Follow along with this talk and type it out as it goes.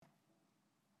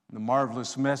The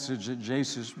marvelous message that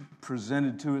Jason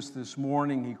presented to us this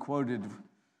morning, he quoted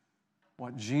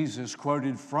what Jesus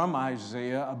quoted from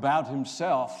Isaiah about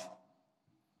himself,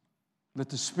 that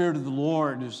the Spirit of the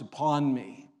Lord is upon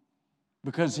me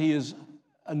because he has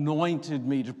anointed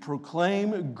me to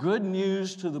proclaim good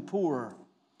news to the poor.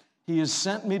 He has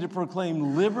sent me to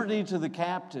proclaim liberty to the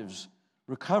captives,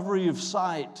 recovery of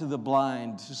sight to the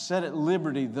blind, to set at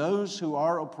liberty those who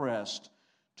are oppressed,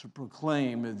 to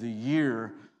proclaim the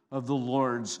year of the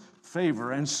Lord's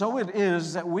favor. And so it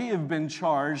is that we have been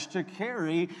charged to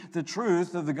carry the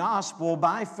truth of the gospel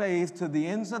by faith to the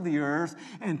ends of the earth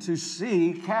and to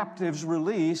see captives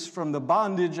released from the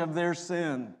bondage of their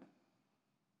sin.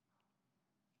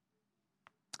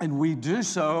 And we do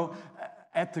so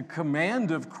at the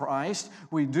command of Christ.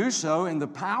 We do so in the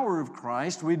power of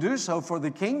Christ. We do so for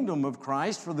the kingdom of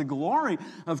Christ, for the glory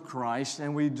of Christ.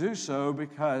 And we do so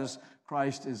because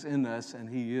Christ is in us and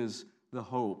he is the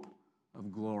hope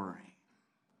of glory.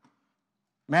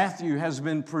 Matthew has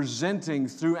been presenting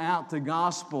throughout the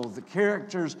gospel the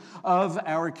characters of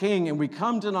our King, and we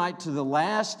come tonight to the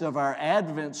last of our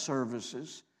Advent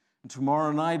services. And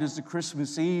tomorrow night is the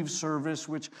Christmas Eve service,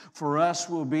 which for us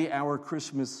will be our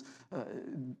Christmas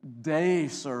Day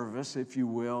service, if you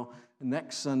will.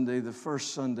 Next Sunday, the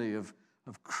first Sunday of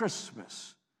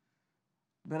Christmas.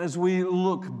 But as we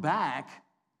look back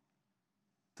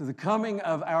to the coming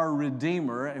of our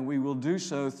Redeemer, and we will do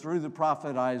so through the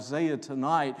prophet Isaiah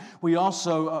tonight, we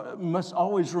also must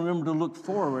always remember to look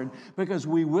forward, because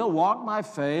we will walk by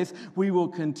faith. We will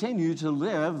continue to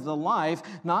live the life,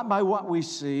 not by what we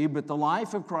see, but the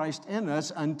life of Christ in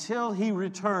us until he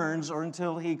returns or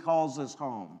until he calls us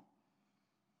home.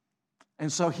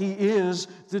 And so he is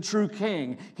the true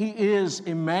King. He is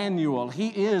Emmanuel. He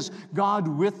is God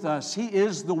with us. He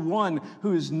is the one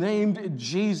who is named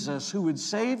Jesus, who would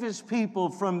save his people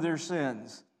from their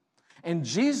sins. And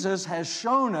Jesus has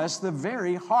shown us the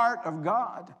very heart of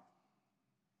God.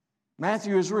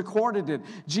 Matthew has recorded it.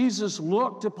 Jesus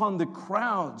looked upon the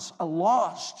crowds, a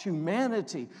lost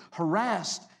humanity,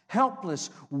 harassed, helpless,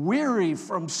 weary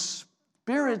from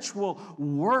spiritual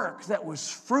work that was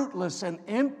fruitless and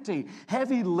empty,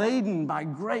 heavy laden by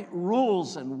great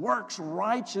rules and works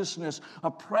righteousness,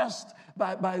 oppressed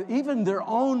by even their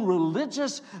own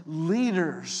religious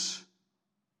leaders.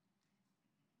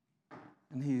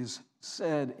 And he's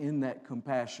said in that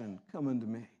compassion, "Come unto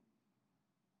me.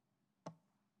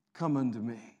 Come unto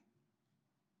me."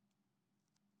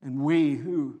 And we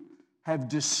who have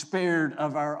despaired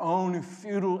of our own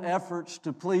futile efforts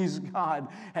to please God,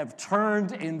 have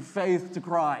turned in faith to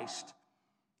Christ.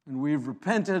 And we've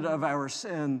repented of our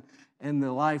sin, and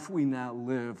the life we now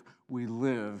live, we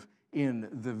live in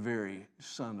the very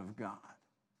Son of God.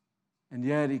 And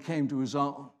yet he came to his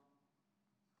own.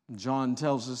 John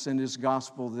tells us in his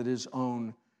gospel that his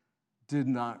own did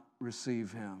not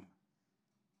receive him.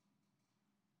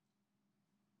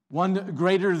 One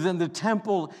greater than the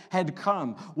temple had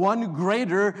come. One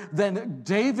greater than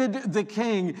David the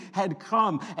king had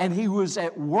come. And he was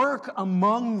at work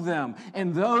among them.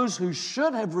 And those who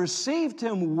should have received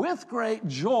him with great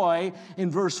joy,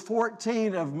 in verse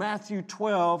 14 of Matthew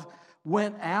 12,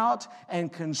 went out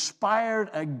and conspired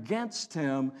against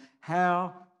him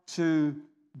how to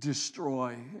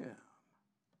destroy him.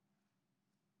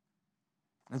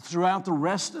 And throughout the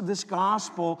rest of this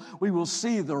gospel, we will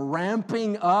see the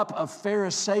ramping up of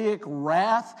Pharisaic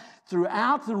wrath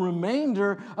throughout the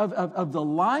remainder of the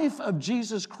life of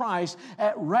Jesus Christ,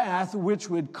 at wrath which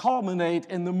would culminate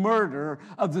in the murder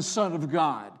of the Son of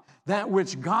God. That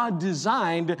which God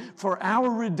designed for our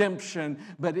redemption,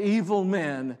 but evil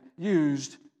men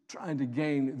used trying to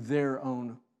gain their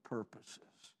own purposes.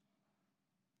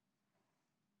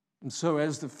 And so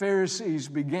as the Pharisees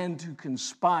began to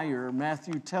conspire,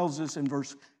 Matthew tells us in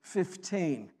verse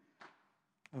 15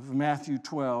 of Matthew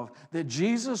 12 that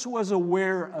Jesus was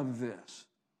aware of this.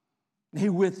 He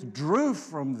withdrew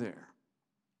from there.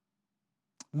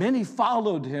 Many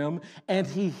followed him, and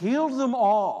he healed them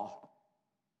all.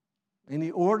 And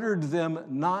he ordered them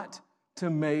not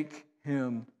to make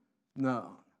him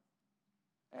known,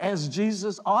 as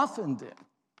Jesus often did.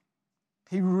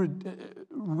 He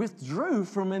withdrew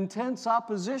from intense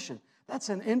opposition. That's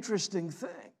an interesting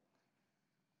thing.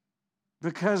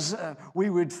 Because we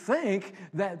would think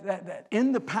that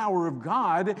in the power of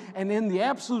God and in the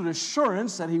absolute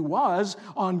assurance that he was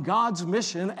on God's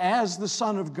mission as the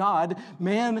Son of God,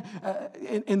 man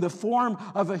in the form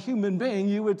of a human being,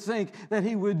 you would think that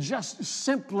he would just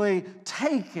simply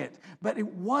take it. But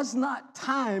it was not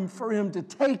time for him to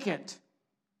take it.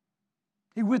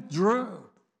 He withdrew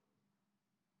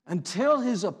until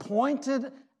his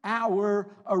appointed hour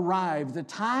arrived, the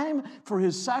time for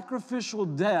his sacrificial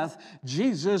death,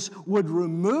 Jesus would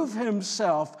remove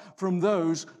himself from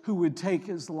those who would take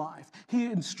his life. He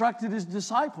instructed his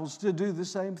disciples to do the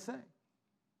same thing.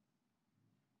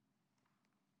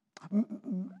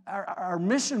 Our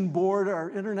mission board, our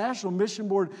international mission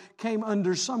board, came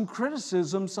under some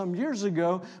criticism some years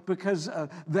ago because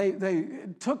they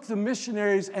took the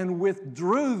missionaries and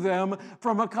withdrew them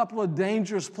from a couple of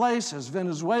dangerous places,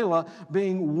 Venezuela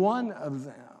being one of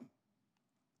them.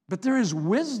 But there is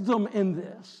wisdom in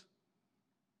this.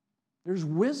 There's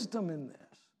wisdom in this.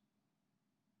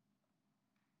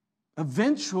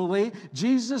 Eventually,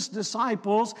 Jesus'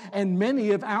 disciples and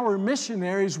many of our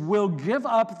missionaries will give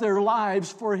up their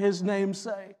lives for his name's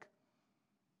sake.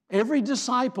 Every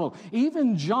disciple,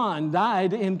 even John,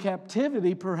 died in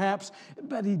captivity perhaps,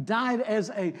 but he died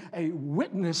as a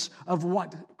witness of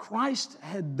what Christ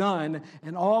had done,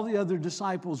 and all the other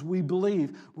disciples, we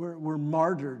believe, were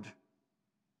martyred.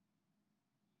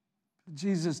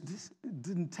 Jesus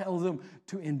didn't tell them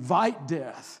to invite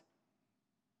death.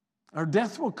 Our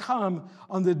death will come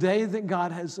on the day that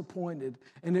God has appointed,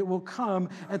 and it will come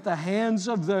at the hands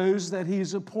of those that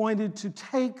he's appointed to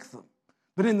take them.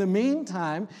 But in the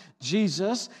meantime,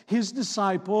 Jesus, his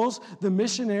disciples, the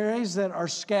missionaries that are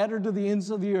scattered to the ends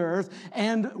of the earth,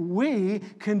 and we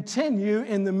continue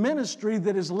in the ministry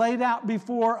that is laid out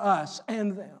before us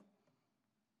and them.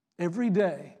 Every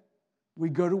day, we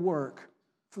go to work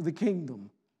for the kingdom,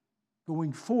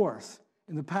 going forth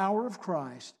in the power of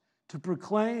Christ, to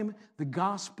proclaim the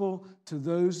gospel to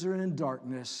those that are in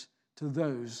darkness, to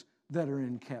those that are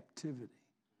in captivity.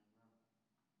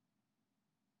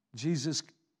 Jesus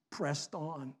pressed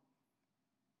on.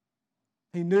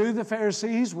 He knew the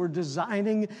Pharisees were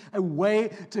designing a way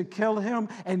to kill him,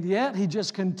 and yet he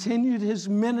just continued his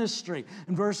ministry.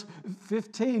 And verse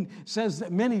 15 says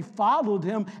that many followed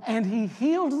him, and he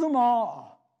healed them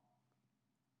all.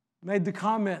 Made the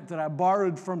comment that I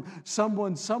borrowed from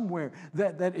someone somewhere,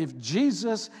 that if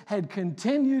Jesus had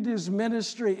continued his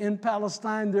ministry in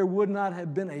Palestine, there would not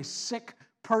have been a sick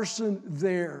person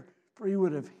there, for he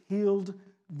would have healed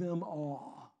them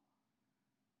all.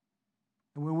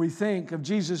 And when we think of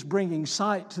Jesus bringing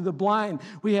sight to the blind,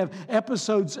 we have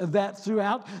episodes of that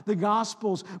throughout the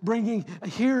Gospels, bringing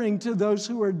hearing to those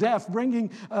who are deaf, bringing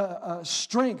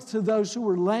strength to those who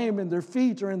are lame in their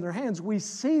feet or in their hands. We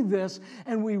see this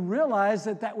and we realize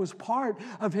that that was part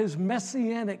of his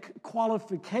messianic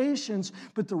qualifications,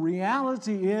 but the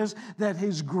reality is that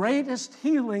his greatest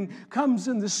healing comes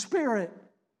in the Spirit.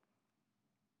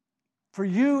 For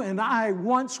you and I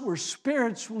once were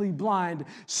spiritually blind,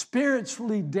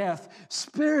 spiritually deaf,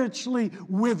 spiritually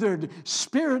withered,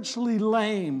 spiritually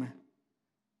lame.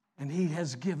 And he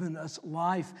has given us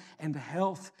life and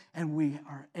health, and we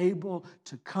are able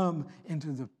to come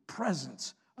into the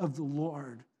presence of the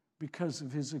Lord because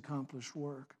of his accomplished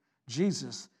work.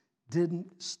 Jesus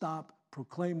didn't stop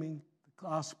proclaiming the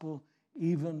gospel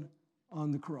even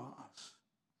on the cross.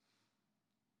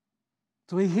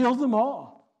 So he healed them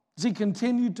all. As he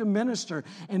continued to minister.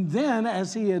 And then,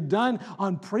 as he had done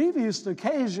on previous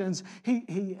occasions,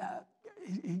 he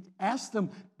asked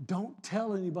them, don't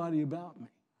tell anybody about me.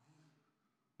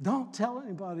 Don't tell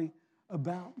anybody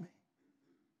about me.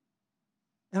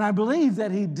 And I believe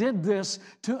that he did this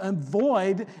to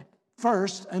avoid,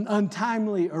 first, an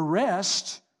untimely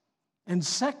arrest, and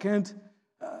second,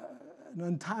 an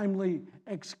untimely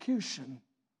execution.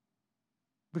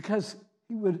 Because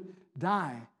he would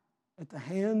die at the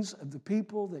hands of the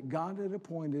people that God had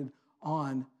appointed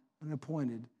on an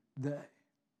appointed day.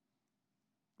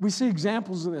 We see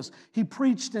examples of this. He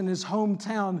preached in his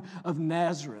hometown of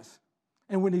Nazareth.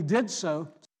 And when he did so,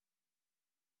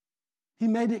 he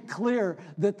made it clear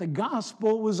that the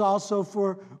gospel was also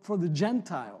for the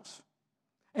Gentiles.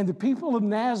 And the people of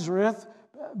Nazareth,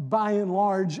 by and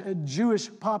large, a Jewish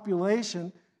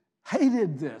population,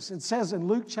 hated this. It says in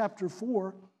Luke chapter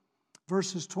 4,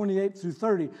 verses 28 through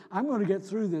 30. I'm going to get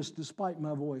through this despite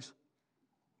my voice,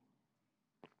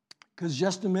 because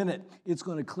just a minute, it's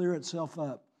going to clear itself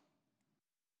up.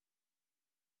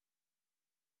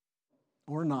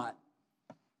 Or not.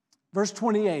 Verse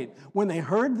 28, when they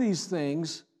heard these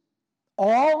things,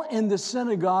 all in the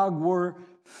synagogue were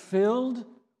filled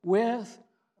with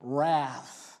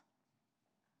wrath.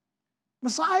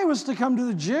 Messiah was to come to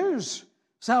the Jews.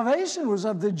 Salvation was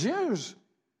of the Jews.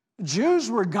 Jews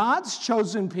were God's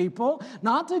chosen people,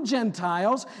 not the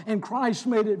Gentiles, and Christ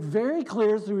made it very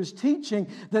clear through his teaching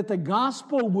that the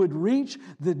gospel would reach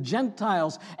the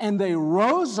Gentiles. And they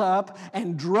rose up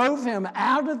and drove him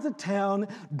out of the town,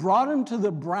 brought him to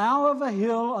the brow of a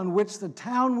hill on which the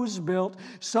town was built,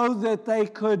 so that they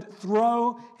could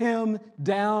throw him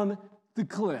down the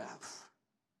cliff.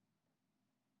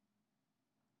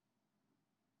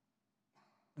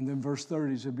 And then verse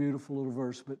 30 is a beautiful little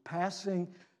verse. But passing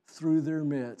through their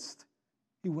midst,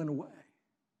 he went away.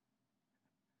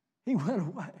 He went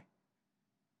away.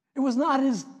 It was not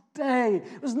his day.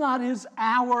 It was not his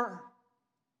hour.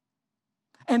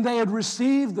 And they had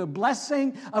received the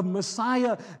blessing of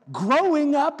Messiah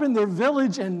growing up in their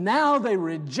village, and now they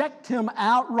reject him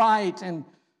outright, and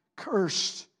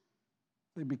cursed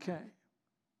they became.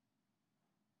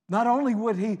 Not only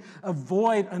would he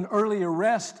avoid an early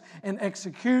arrest and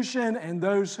execution and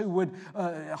those who would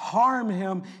harm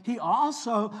him, he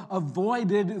also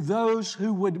avoided those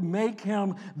who would make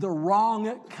him the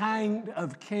wrong kind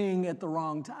of king at the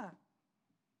wrong time.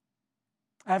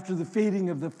 After the feeding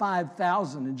of the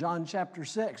 5,000 in John chapter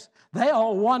 6, they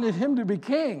all wanted him to be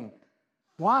king.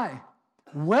 Why?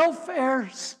 Welfare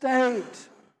state.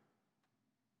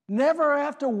 Never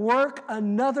have to work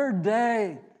another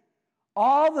day.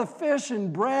 All the fish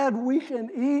and bread we can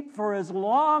eat for as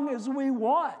long as we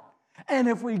want. And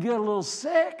if we get a little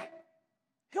sick,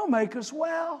 he'll make us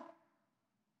well.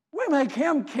 We make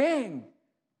him king.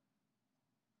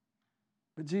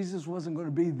 But Jesus wasn't going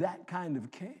to be that kind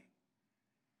of king.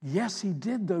 Yes, he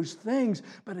did those things,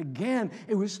 but again,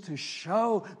 it was to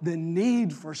show the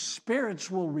need for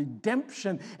spiritual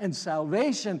redemption and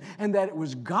salvation, and that it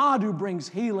was God who brings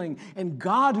healing and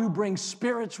God who brings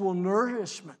spiritual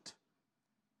nourishment.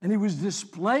 And he was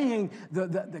displaying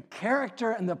the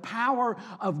character and the power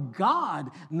of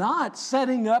God, not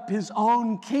setting up his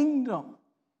own kingdom.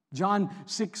 John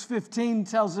 6:15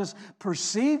 tells us,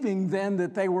 perceiving then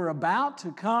that they were about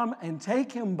to come and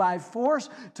take him by force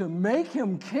to make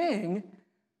him king,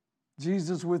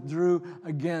 Jesus withdrew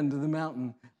again to the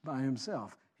mountain by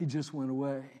himself. He just went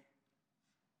away.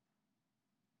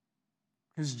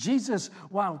 Because Jesus,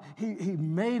 while he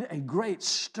made a great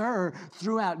stir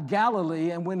throughout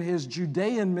Galilee, and when his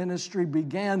Judean ministry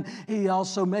began, he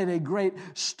also made a great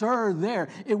stir there.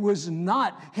 It was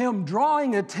not him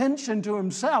drawing attention to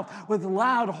himself with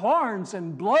loud horns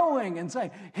and blowing and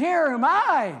saying, "Here am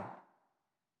I."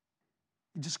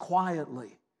 He just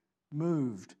quietly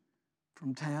moved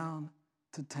from town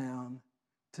to town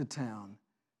to town,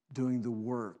 doing the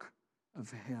work of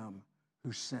him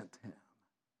who sent him.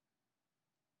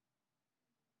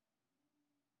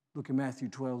 Look at Matthew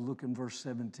 12, look in verse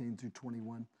 17 through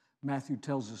 21. Matthew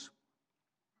tells us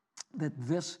that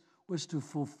this was to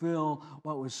fulfill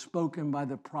what was spoken by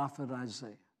the prophet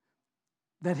Isaiah.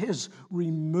 That his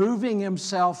removing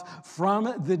himself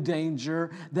from the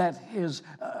danger, that his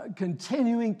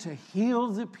continuing to heal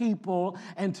the people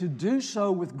and to do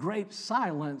so with great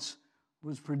silence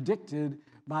was predicted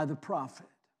by the prophet.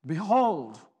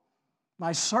 Behold,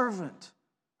 my servant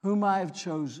whom I have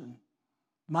chosen,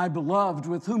 my beloved,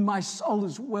 with whom my soul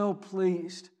is well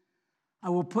pleased. I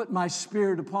will put my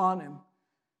spirit upon him.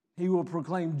 He will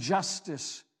proclaim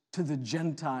justice to the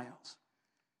Gentiles.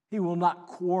 He will not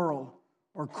quarrel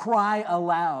or cry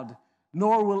aloud,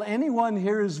 nor will anyone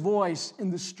hear his voice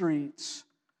in the streets.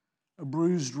 A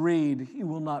bruised reed he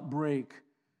will not break,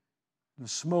 and a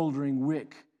smoldering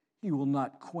wick he will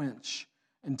not quench,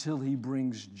 until he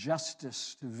brings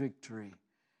justice to victory,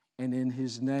 and in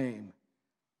his name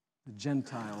the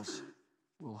Gentiles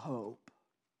will hope.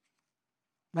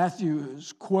 Matthew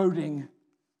is quoting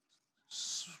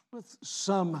with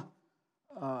some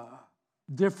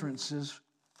differences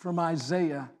from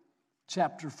Isaiah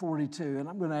chapter 42. And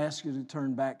I'm going to ask you to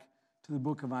turn back to the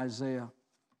book of Isaiah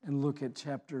and look at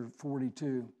chapter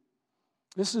 42.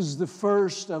 This is the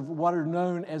first of what are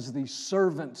known as the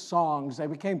servant songs. They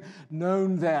became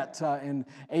known that in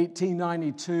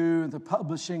 1892, the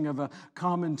publishing of a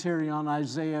commentary on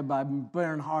Isaiah by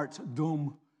Bernhard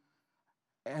Dumm.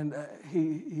 And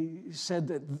he said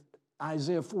that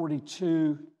Isaiah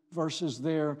 42 verses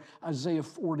there, Isaiah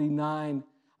 49,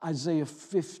 Isaiah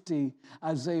 50,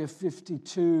 Isaiah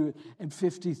 52, and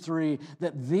 53,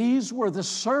 that these were the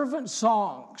servant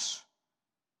songs.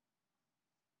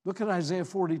 Look at Isaiah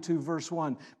 42, verse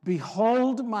 1.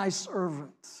 Behold my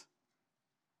servant.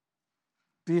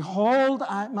 Behold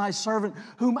my servant,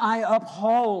 whom I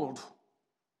uphold,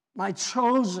 my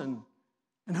chosen,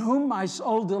 in whom my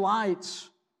soul delights.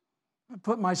 I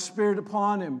put my spirit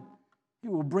upon him. He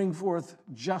will bring forth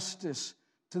justice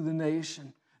to the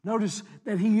nation. Notice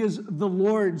that he is the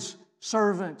Lord's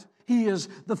servant. He is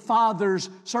the Father's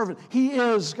servant. He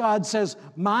is, God says,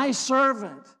 my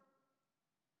servant.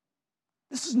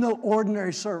 This is no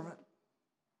ordinary servant.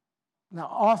 Now,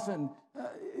 often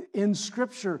in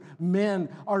Scripture, men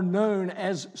are known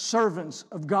as servants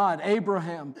of God.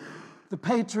 Abraham, the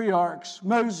patriarchs,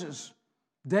 Moses,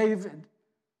 David,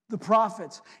 the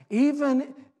prophets,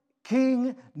 even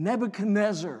King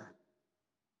Nebuchadnezzar.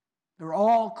 They're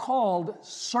all called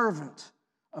servant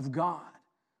of God.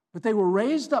 But they were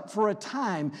raised up for a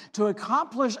time to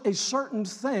accomplish a certain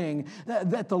thing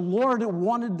that the Lord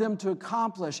wanted them to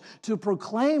accomplish, to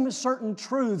proclaim certain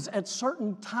truths at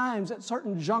certain times, at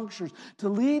certain junctures, to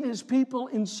lead His people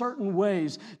in certain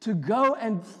ways, to go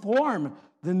and form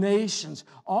the nations.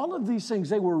 All of these things,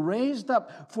 they were raised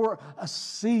up for a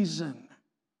season.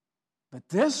 But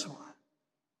this one,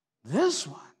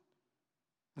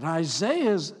 that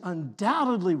Isaiah is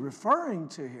undoubtedly referring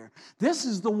to here, this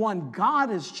is the one God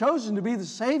has chosen to be the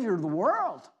Savior of the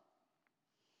world.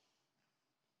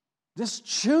 This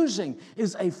choosing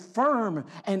is a firm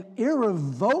and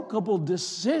irrevocable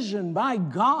decision by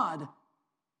God.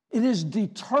 It is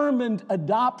determined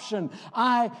adoption.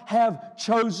 I have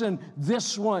chosen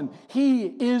this one. He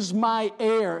is my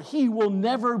heir. He will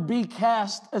never be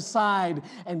cast aside.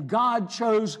 And God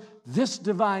chose this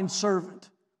divine servant.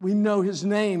 We know his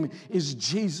name is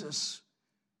Jesus.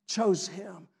 Chose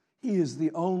him. He is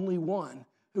the only one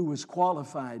who was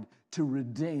qualified to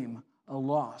redeem a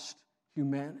lost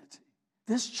humanity.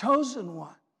 This chosen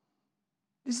one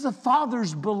is the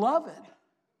Father's beloved,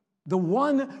 the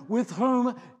one with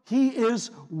whom he is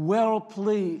well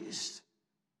pleased.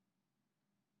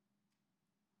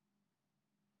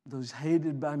 Those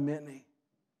hated by many,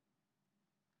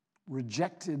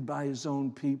 rejected by his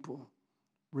own people,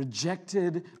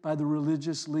 rejected by the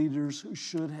religious leaders who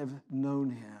should have known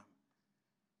him.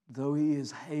 Though he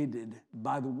is hated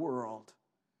by the world,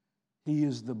 he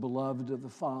is the beloved of the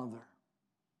Father,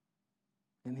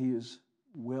 and he is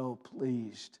well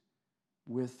pleased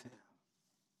with him.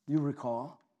 You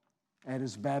recall, at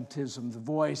his baptism, the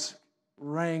voice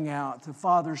rang out. The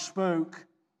Father spoke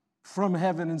from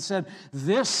heaven and said,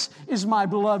 "This is my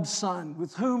beloved Son,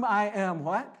 with whom I am,"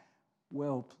 what?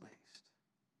 Well pleased.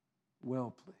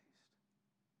 Well pleased.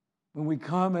 When we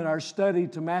come in our study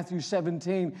to Matthew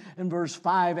 17 and verse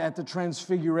 5, at the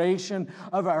transfiguration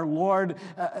of our Lord,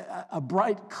 a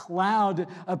bright cloud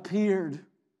appeared,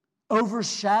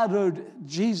 overshadowed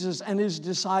Jesus and his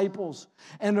disciples.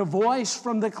 And a voice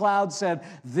from the cloud said,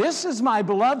 "This is my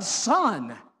beloved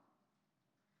Son,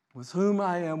 with whom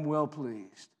I am well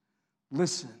pleased.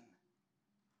 Listen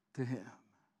to him."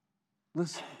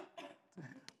 Listen to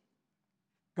him.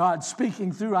 God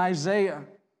speaking through Isaiah,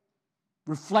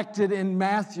 reflected in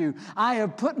Matthew, "I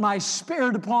have put my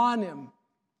Spirit upon him.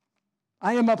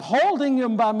 I am upholding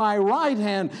him by my right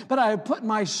hand, but I have put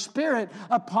my Spirit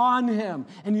upon him."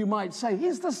 And you might say,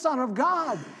 he's the Son of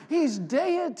God. He's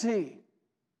deity.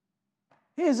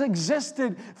 He has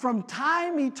existed from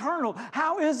time eternal.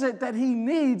 How is it that he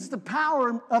needs the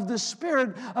power of the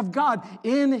Spirit of God?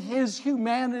 In his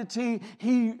humanity,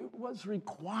 he was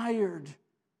required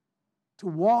to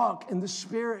walk in the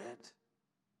Spirit.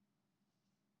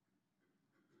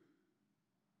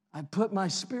 I put my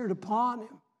Spirit upon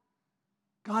him.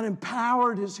 God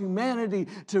empowered his humanity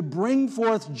to bring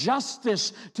forth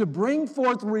justice, to bring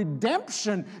forth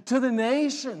redemption to the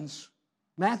nations.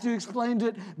 Matthew explained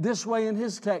it this way in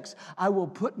his text: "I will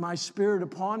put my Spirit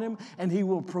upon him, and he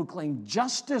will proclaim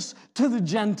justice to the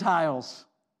Gentiles."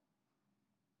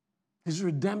 His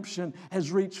redemption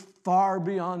has reached far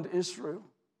beyond Israel.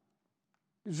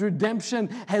 His redemption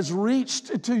has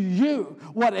reached to you,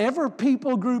 whatever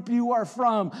people group you are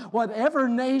from, whatever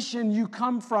nation you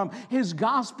come from. His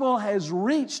gospel has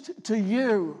reached to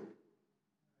you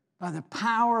by the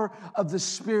power of the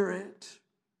Spirit.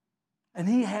 And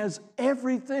he has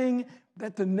everything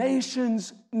that the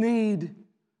nations need.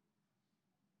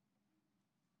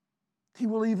 He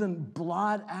will even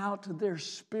blot out their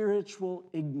spiritual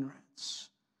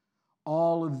ignorance.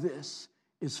 All of this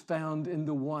is found in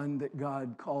the one that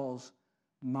God calls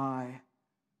my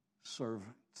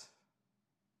servant.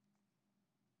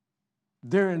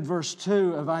 There in verse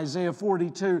 2 of Isaiah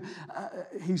 42,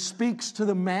 he speaks to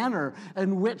the manner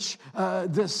in which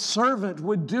this servant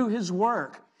would do his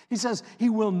work. He says, he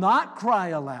will not cry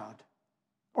aloud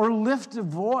or lift a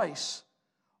voice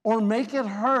or make it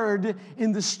heard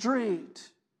in the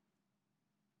street.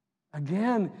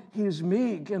 Again, he is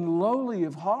meek and lowly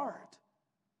of heart.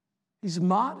 He's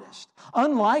modest.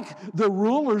 Unlike the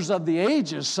rulers of the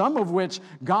ages, some of which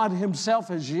God himself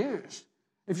has used.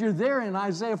 If you're there in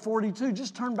Isaiah 42,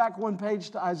 just turn back one page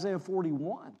to Isaiah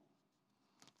 41.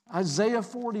 Isaiah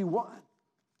 41.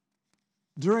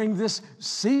 During this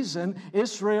season,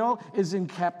 Israel is in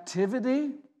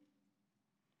captivity.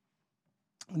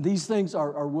 These things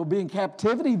will be in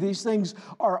captivity. These things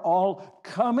are all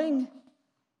coming.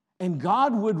 And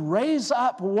God would raise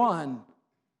up one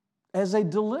as a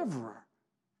deliverer.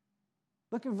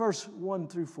 Look at verse 1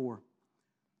 through 4.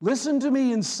 Listen to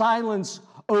me in silence,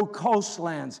 O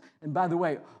coastlands. And by the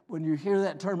way, when you hear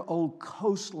that term, O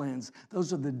coastlands,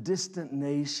 those are the distant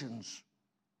nations.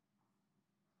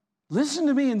 Listen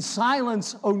to me in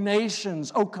silence, O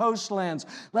nations, O coastlands.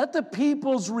 Let the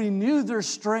peoples renew their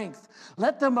strength.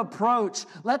 Let them approach.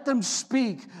 Let them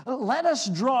speak. Let us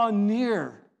draw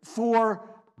near for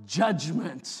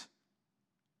judgment.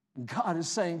 God is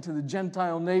saying to the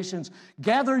Gentile nations,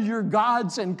 gather your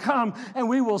gods and come, and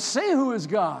we will see who is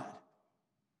God.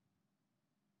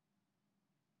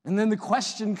 And then the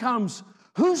question comes,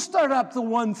 who stirred up the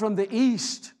one from the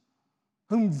east,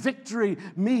 whom victory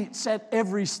meets at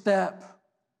every step?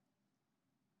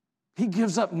 He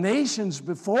gives up nations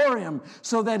before him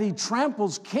so that he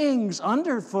tramples kings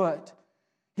underfoot.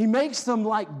 He makes them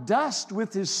like dust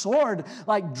with his sword,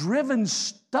 like driven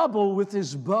stubble with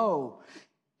his bow.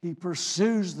 He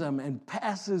pursues them and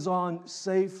passes on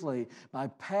safely by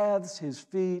paths his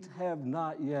feet have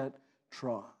not yet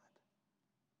trod.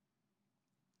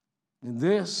 And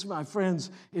this, my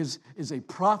friends, is a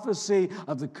prophecy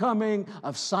of the coming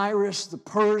of Cyrus the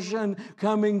Persian,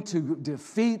 coming to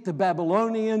defeat the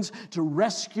Babylonians, to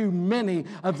rescue many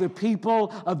of the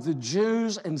people of the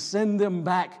Jews and send them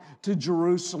back to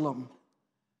Jerusalem.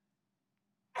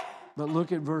 But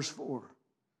look at verse 4.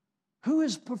 Who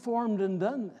has performed and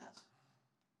done this?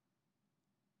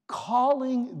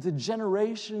 Calling the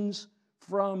generations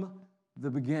from the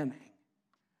beginning.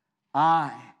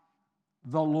 I,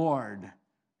 the Lord,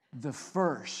 the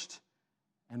first,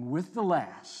 and with the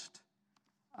last,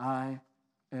 I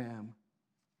am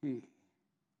He.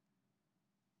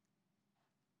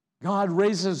 God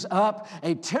raises up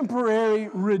a temporary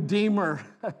redeemer.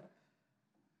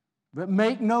 But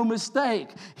make no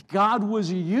mistake, God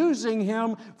was using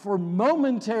him for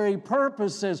momentary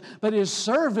purposes, but his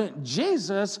servant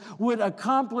Jesus would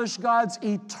accomplish God's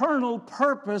eternal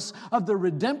purpose of the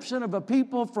redemption of a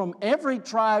people from every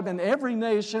tribe and every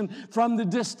nation from the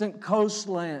distant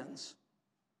coastlands.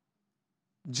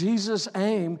 Jesus'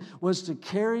 aim was to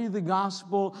carry the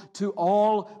gospel to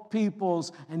all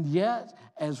peoples, and yet,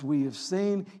 as we have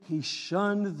seen, he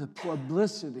shunned the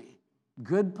publicity.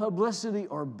 Good publicity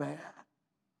or bad.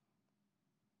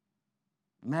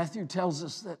 Matthew tells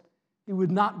us that he would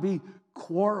not be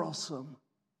quarrelsome.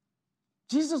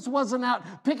 Jesus wasn't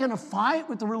out picking a fight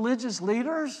with the religious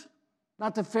leaders,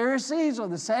 not the Pharisees or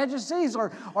the Sadducees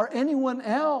or anyone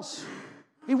else.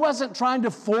 He wasn't trying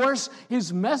to force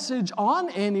his message on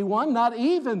anyone, not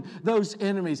even those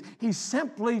enemies. He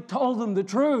simply told them the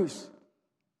truth.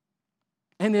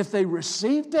 And if they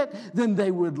received it, then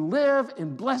they would live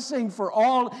in blessing for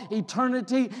all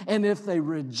eternity. And if they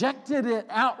rejected it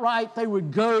outright, they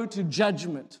would go to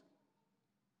judgment.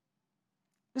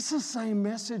 It's the same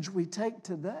message we take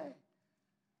today.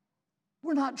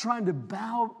 We're not trying to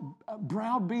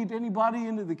browbeat anybody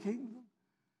into the kingdom.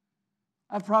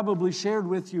 I've probably shared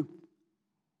with you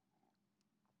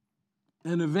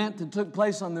an event that took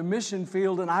place on the mission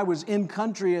field, and I was in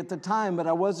country at the time, but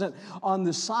I wasn't on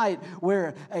the site,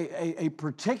 where a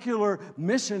particular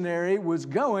missionary was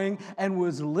going and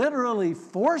was literally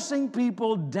forcing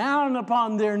people down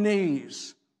upon their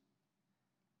knees.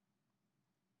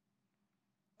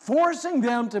 Forcing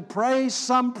them to pray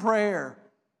some prayer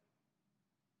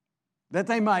that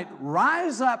they might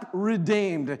rise up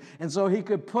redeemed, and so he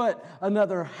could put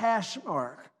another hash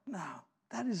mark. No,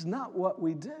 that is not what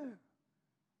we do.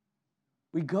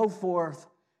 We go forth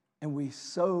and we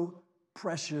sow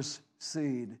precious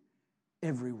seed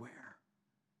everywhere.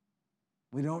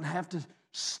 We don't have to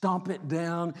stomp it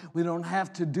down. We don't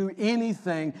have to do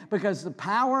anything, because the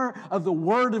power of the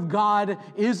Word of God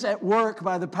is at work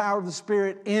by the power of the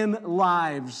Spirit in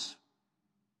lives.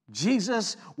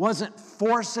 Jesus wasn't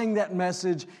forcing that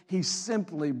message. He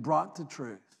simply brought the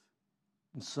truth.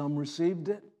 And some received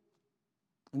it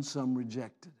and some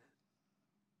rejected it.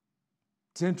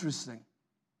 It's interesting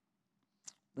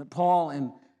that Paul,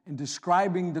 in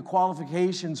describing the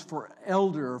qualifications for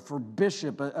elder, for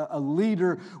bishop, a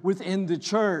leader within the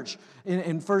church,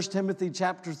 in 1 Timothy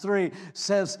chapter 3,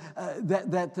 says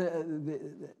that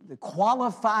the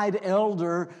qualified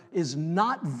elder is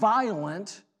not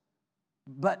violent,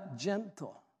 but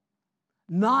gentle,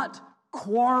 not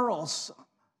quarrelsome.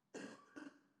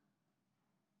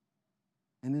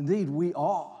 And indeed, we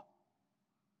all.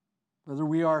 Whether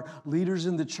we are leaders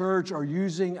in the church or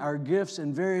using our gifts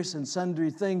in various and sundry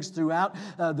things throughout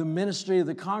the ministry of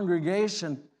the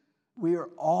congregation, we are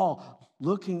all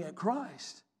looking at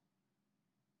Christ,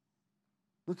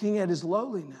 looking at His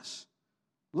lowliness,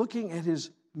 looking at His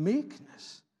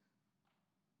meekness.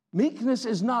 Meekness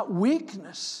is not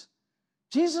weakness.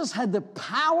 Jesus had the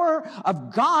power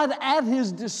of God at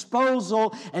His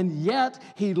disposal, and yet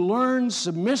He learned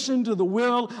submission to the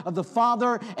will of the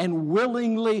Father and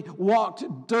willingly walked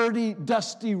dirty,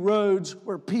 dusty roads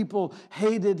where people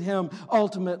hated Him,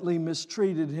 ultimately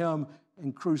mistreated Him,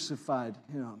 and crucified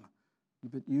Him.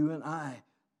 But you and I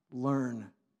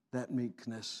learn that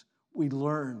meekness. We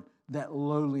learn that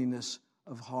lowliness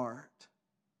of heart.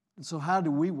 And so how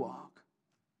do we walk?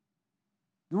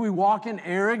 Do we walk in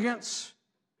arrogance?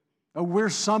 Oh, we're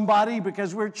somebody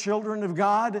because we're children of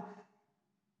God?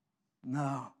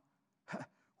 No.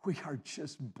 We are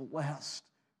just blessed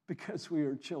because we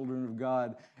are children of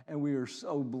God, and we are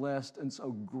so blessed and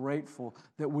so grateful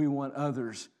that we want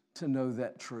others to know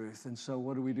that truth. And so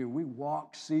what do? We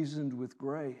walk seasoned with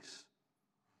grace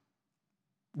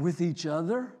with each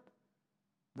other,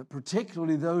 but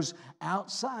particularly those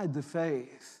outside the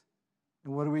faith.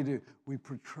 And what do? We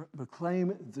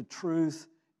proclaim the truth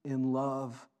in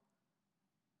love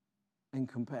and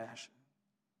compassion.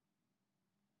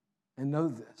 And know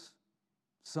this,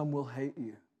 some will hate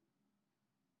you.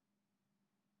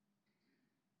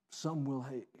 Some will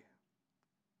hate you.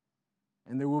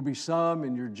 And there will be some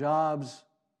in your jobs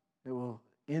that will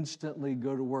instantly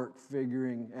go to work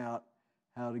figuring out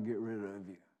how to get rid of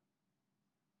you.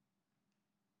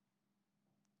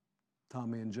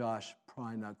 Tommy and Josh,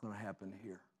 probably not going to happen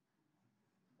here.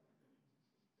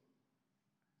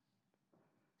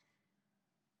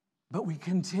 But we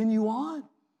continue on.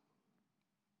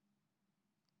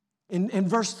 In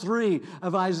verse 3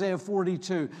 of Isaiah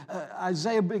 42,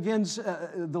 Isaiah begins,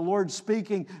 the Lord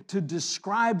speaking, to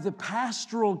describe the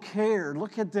pastoral care.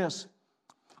 Look at this.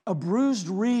 A bruised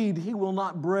reed He will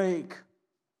not break.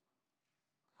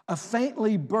 A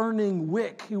faintly burning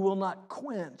wick He will not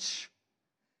quench.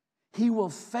 He will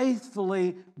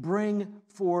faithfully bring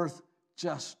forth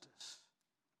justice.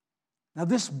 Now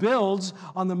this builds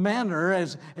on the manner,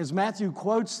 as Matthew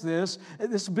quotes this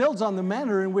builds on the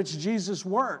manner in which Jesus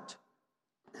worked.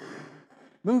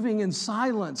 Moving in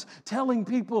silence, telling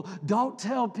people, don't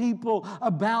tell people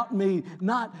about me,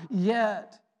 not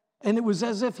yet. And it was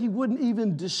as if He wouldn't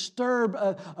even disturb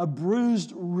a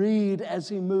bruised reed as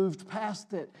He moved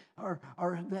past it, or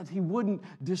that He wouldn't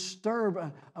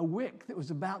disturb a wick that was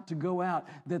about to go out,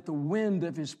 that the wind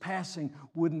of His passing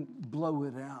wouldn't blow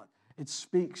it out. It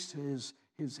speaks to His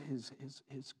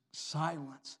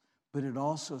silence, but it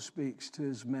also speaks to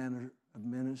His manner of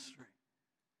ministry.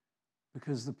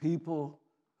 Because the people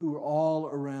who were all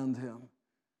around Him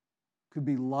could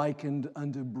be likened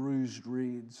unto bruised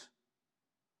reeds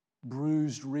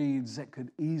that could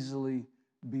easily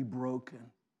be broken,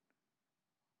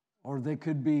 or they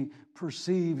could be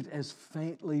perceived as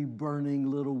faintly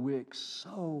burning little wicks,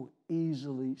 so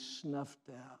easily snuffed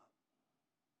out.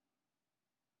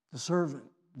 The servant,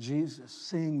 Jesus,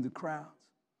 seeing the crowds,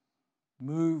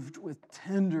 moved with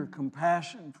tender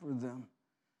compassion for them,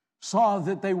 saw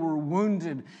that they were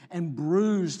wounded and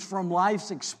bruised from life's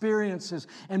experiences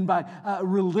and by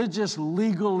religious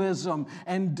legalism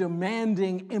and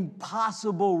demanding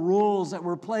impossible rules that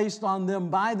were placed on them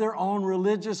by their own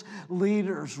religious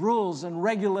leaders, rules and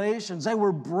regulations. They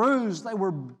were bruised, they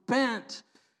were bent,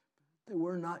 they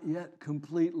were not yet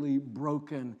completely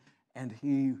broken, and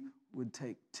He would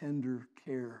take tender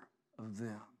care of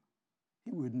them.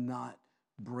 He would not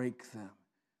break them,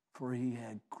 for He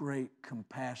had great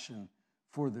compassion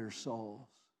for their souls,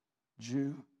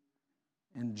 Jew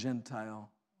and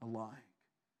Gentile alike.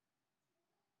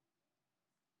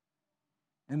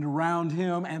 And around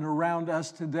Him and around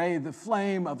us today, the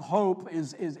flame of hope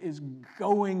is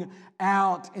going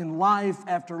out in life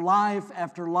after life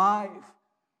after life.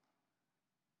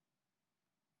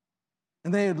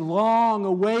 And they had long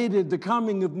awaited the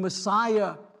coming of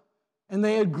Messiah, and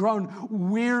they had grown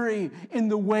weary in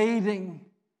the waiting,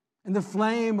 and the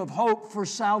flame of hope for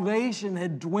salvation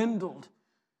had dwindled.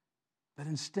 But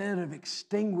instead of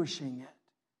extinguishing it,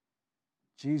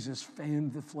 Jesus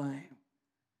fanned the flame.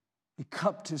 He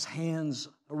cupped His hands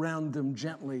around them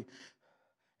gently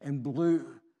and blew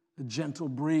the gentle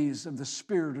breeze of the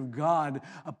Spirit of God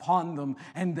upon them,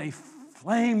 and they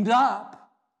flamed up.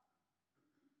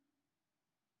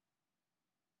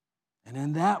 And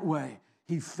in that way,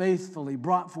 He faithfully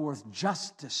brought forth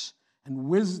justice and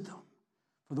wisdom.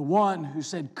 For the one who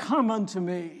said, "Come unto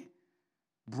me,"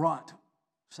 brought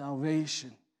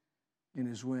salvation in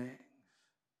His wings.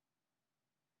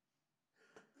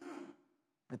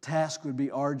 The task would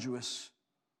be arduous.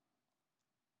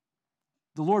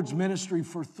 The Lord's ministry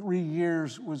for 3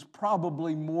 years was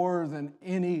probably more than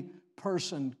any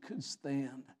person could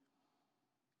stand.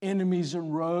 Enemies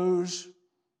arose,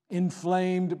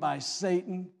 inflamed by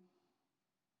Satan.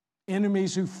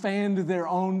 Enemies who fanned their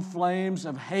own flames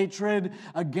of hatred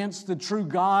against the true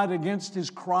God, against His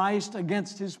Christ,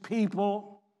 against His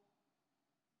people.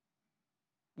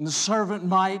 And the servant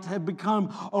might have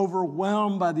become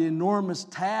overwhelmed by the enormous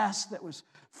task that was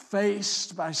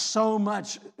faced by so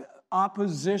much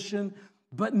opposition.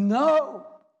 But no,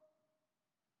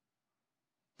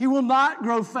 he will not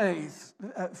grow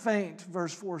faint,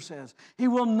 verse 4 says. He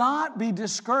will not be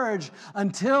discouraged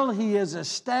until he has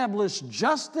established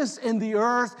justice in the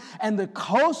earth and the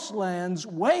coastlands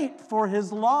wait for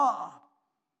his law.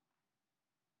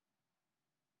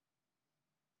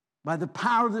 By the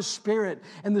power of the Spirit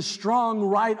and the strong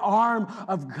right arm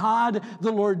of God,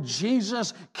 the Lord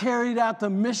Jesus carried out the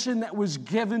mission that was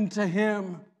given to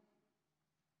Him.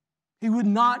 He would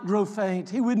not grow faint.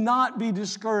 He would not be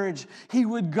discouraged. He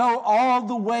would go all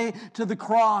the way to the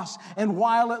cross. And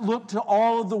while it looked to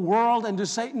all of the world and to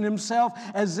Satan himself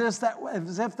as if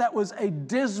that was a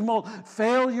dismal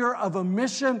failure of a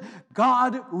mission,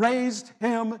 God raised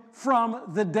Him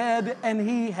from the dead, and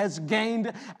He has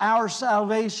gained our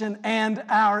salvation and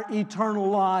our eternal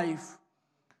life.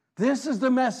 This is the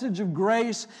message of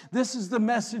grace. This is the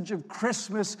message of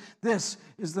Christmas. This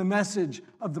is the message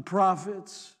of the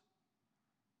prophets.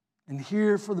 And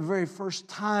here, for the very first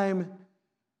time,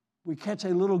 we catch a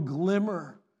little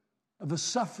glimmer of a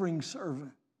suffering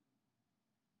servant.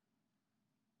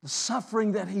 The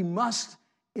suffering that he must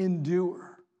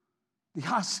endure, the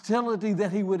hostility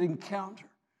that he would encounter.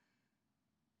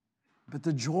 But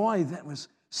the joy that was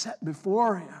set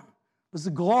before him was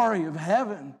the glory of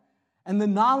heaven and the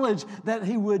knowledge that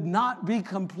he would not be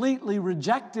completely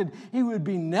rejected. He would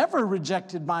be never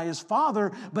rejected by his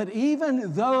Father, but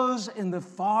even those in the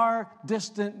far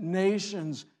distant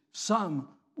nations, some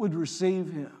would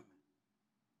receive him.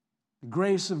 The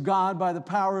grace of God by the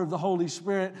power of the Holy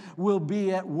Spirit will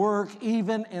be at work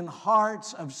even in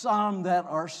hearts of some that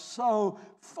are so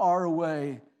far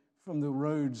away from the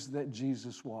roads that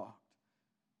Jesus walked.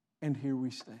 And here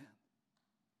we stand.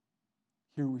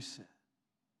 Here we sit.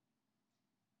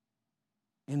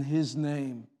 In His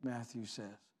name, Matthew says,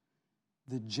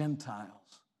 the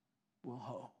Gentiles will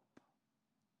hope.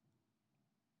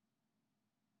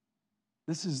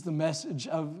 This is the message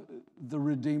of the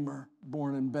Redeemer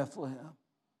born in Bethlehem.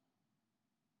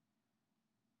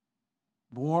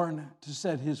 Born to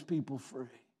set His people free.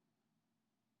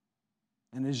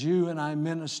 And as you and I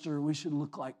minister, we should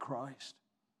look like Christ.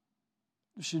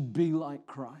 We should be like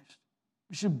Christ.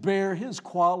 We should bear His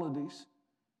qualities.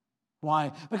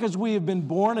 Why? Because we have been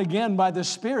born again by the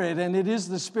Spirit, and it is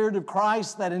the Spirit of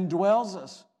Christ that indwells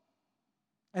us.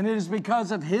 And it is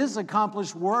because of His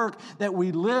accomplished work that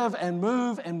we live and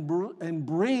move and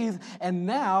breathe. And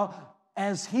now,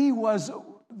 as He was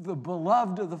the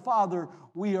beloved of the Father,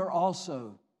 we are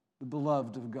also the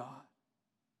beloved of God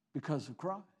because of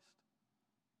Christ.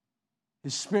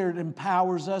 His Spirit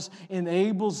empowers us,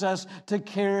 enables us to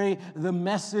carry the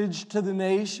message to the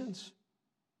nations.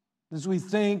 As we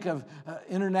think of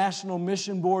International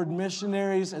Mission Board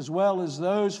missionaries as well as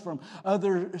those from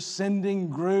other sending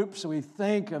groups, we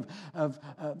think of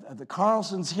the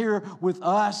Carlsons here with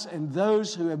us and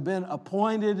those who have been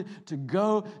appointed to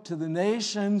go to the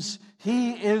nations.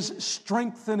 He is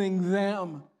strengthening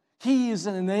them. He is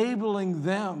enabling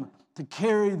them to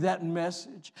carry that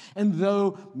message. And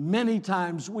though many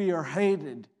times we are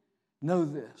hated, know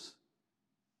this,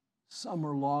 some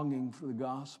are longing for the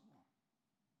gospel.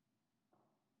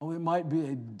 Oh, it might be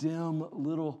a dim,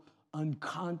 little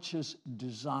unconscious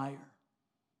desire.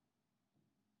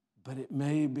 But it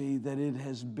may be that it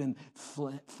has been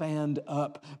fanned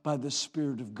up by the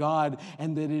Spirit of God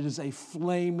and that it is a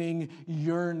flaming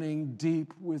yearning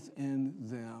deep within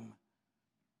them.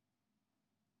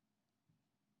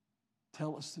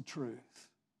 Tell us the truth.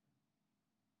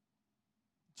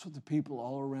 That's what the people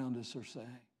all around us are saying.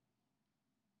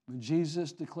 When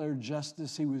Jesus declared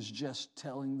justice, He was just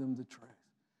telling them the truth.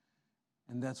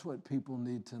 And that's what people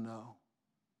need to know.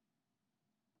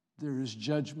 There is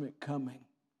judgment coming,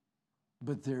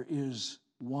 but there is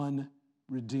one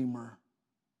Redeemer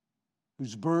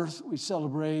whose birth we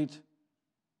celebrate,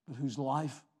 but whose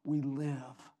life we live,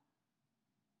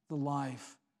 the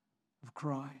life of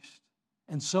Christ.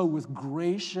 And so with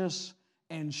gracious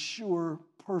and sure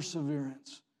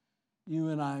perseverance, you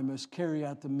and I must carry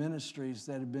out the ministries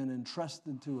that have been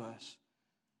entrusted to us,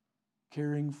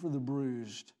 caring for the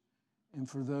bruised, and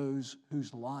for those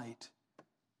whose light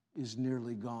is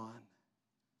nearly gone.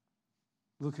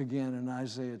 Look again in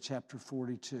Isaiah chapter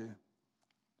 42.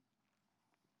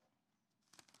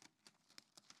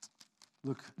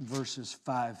 Look verses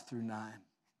 5 through 9.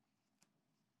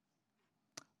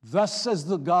 Thus says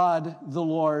the God, the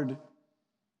Lord,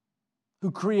 who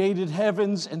created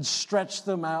heavens and stretched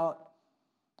them out,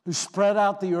 who spread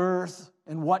out the earth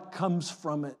and what comes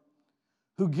from it,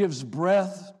 who gives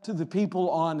breath to the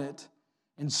people on it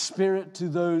and spirit to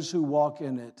those who walk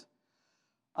in it.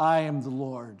 I am the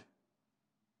Lord.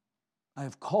 I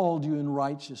have called you in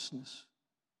righteousness.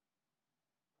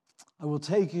 I will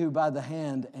take you by the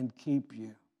hand and keep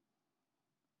you.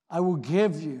 I will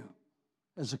give you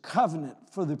as a covenant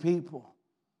for the people,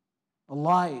 a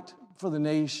light for the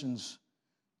nations,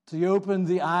 to open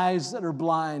the eyes that are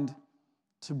blind,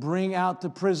 to bring out the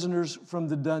prisoners from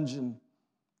the dungeon,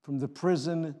 from the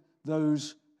prison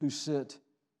those who sit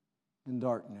in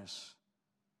darkness.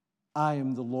 I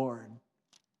am the Lord.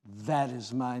 That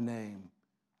is my name.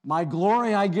 My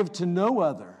glory I give to no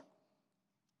other,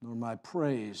 nor my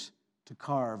praise to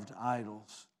carved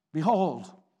idols. Behold,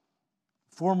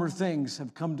 former things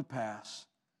have come to pass,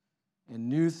 and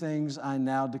new things I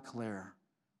now declare.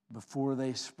 Before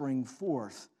they spring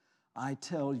forth, I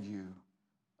tell you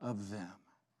of them.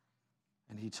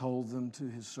 And he told them to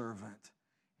his servant,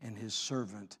 and his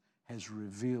servant has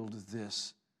revealed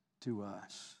this to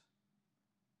us.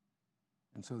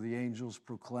 And so the angels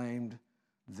proclaimed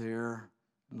there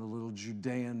in the little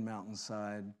Judean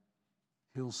mountainside,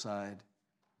 hillside,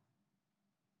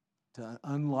 to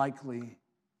unlikely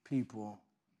people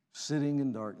sitting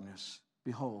in darkness,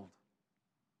 behold,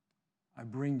 I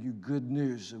bring you good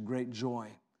news of great joy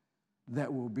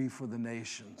that will be for the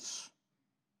nations.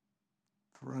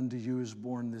 For unto you is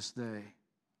born this day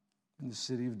in the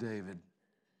city of David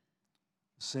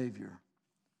a Savior,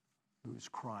 who is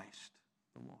Christ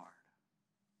the Lord.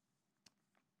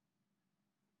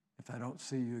 If I don't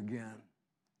see you again,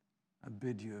 I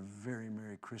bid you a very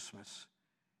Merry Christmas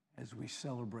as we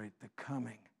celebrate the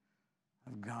coming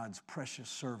of God's precious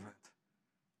servant,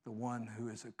 the one who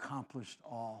has accomplished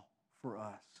all for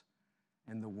us,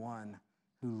 and the one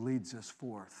who leads us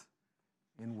forth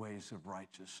in ways of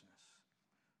righteousness.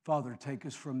 Father, take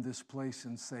us from this place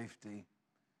in safety.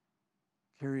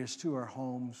 Carry us to our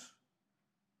homes.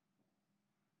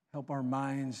 Help our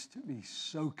minds to be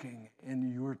soaking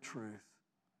in your truth.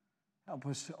 Help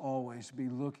us to always be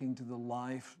looking to the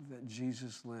life that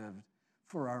Jesus lived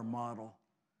for our model,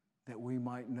 that we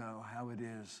might know how it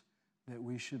is that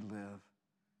we should live,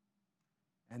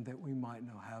 and that we might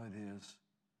know how it is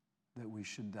that we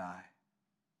should die.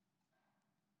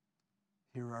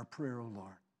 Hear our prayer, O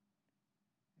Lord.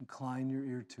 Incline your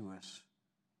ear to us.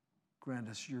 Grant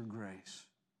us your grace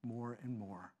more and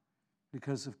more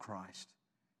because of Christ,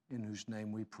 in whose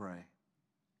name we pray.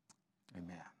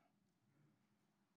 Amen.